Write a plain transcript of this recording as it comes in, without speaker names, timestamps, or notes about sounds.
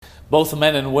both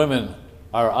men and women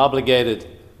are obligated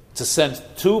to send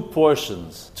 2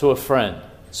 portions to a friend,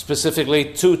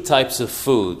 specifically 2 types of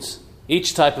foods.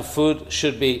 Each type of food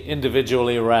should be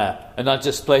individually wrapped and not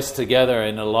just placed together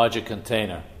in a larger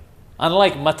container.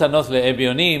 Unlike matanot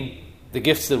le'ebionim, the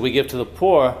gifts that we give to the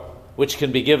poor, which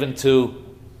can be given to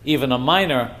even a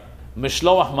minor,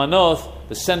 Mishlowah Manoth,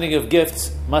 the sending of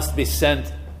gifts, must be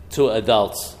sent to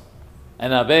adults.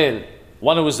 And Abel,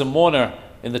 one who is a mourner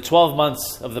in the 12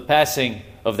 months of the passing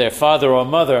of their father or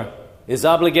mother, is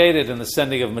obligated in the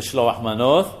sending of Mishlowah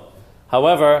Manoth.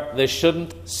 However, they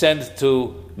shouldn't send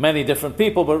to many different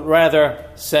people, but rather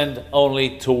send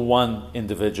only to one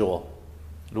individual.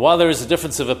 And while there is a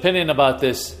difference of opinion about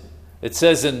this, it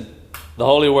says in the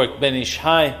holy work Ben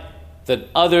Ishai that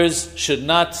others should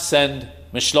not send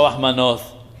Mishlowah Manoth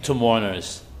to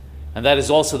mourners. And that is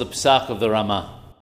also the Pesach of the Ramah.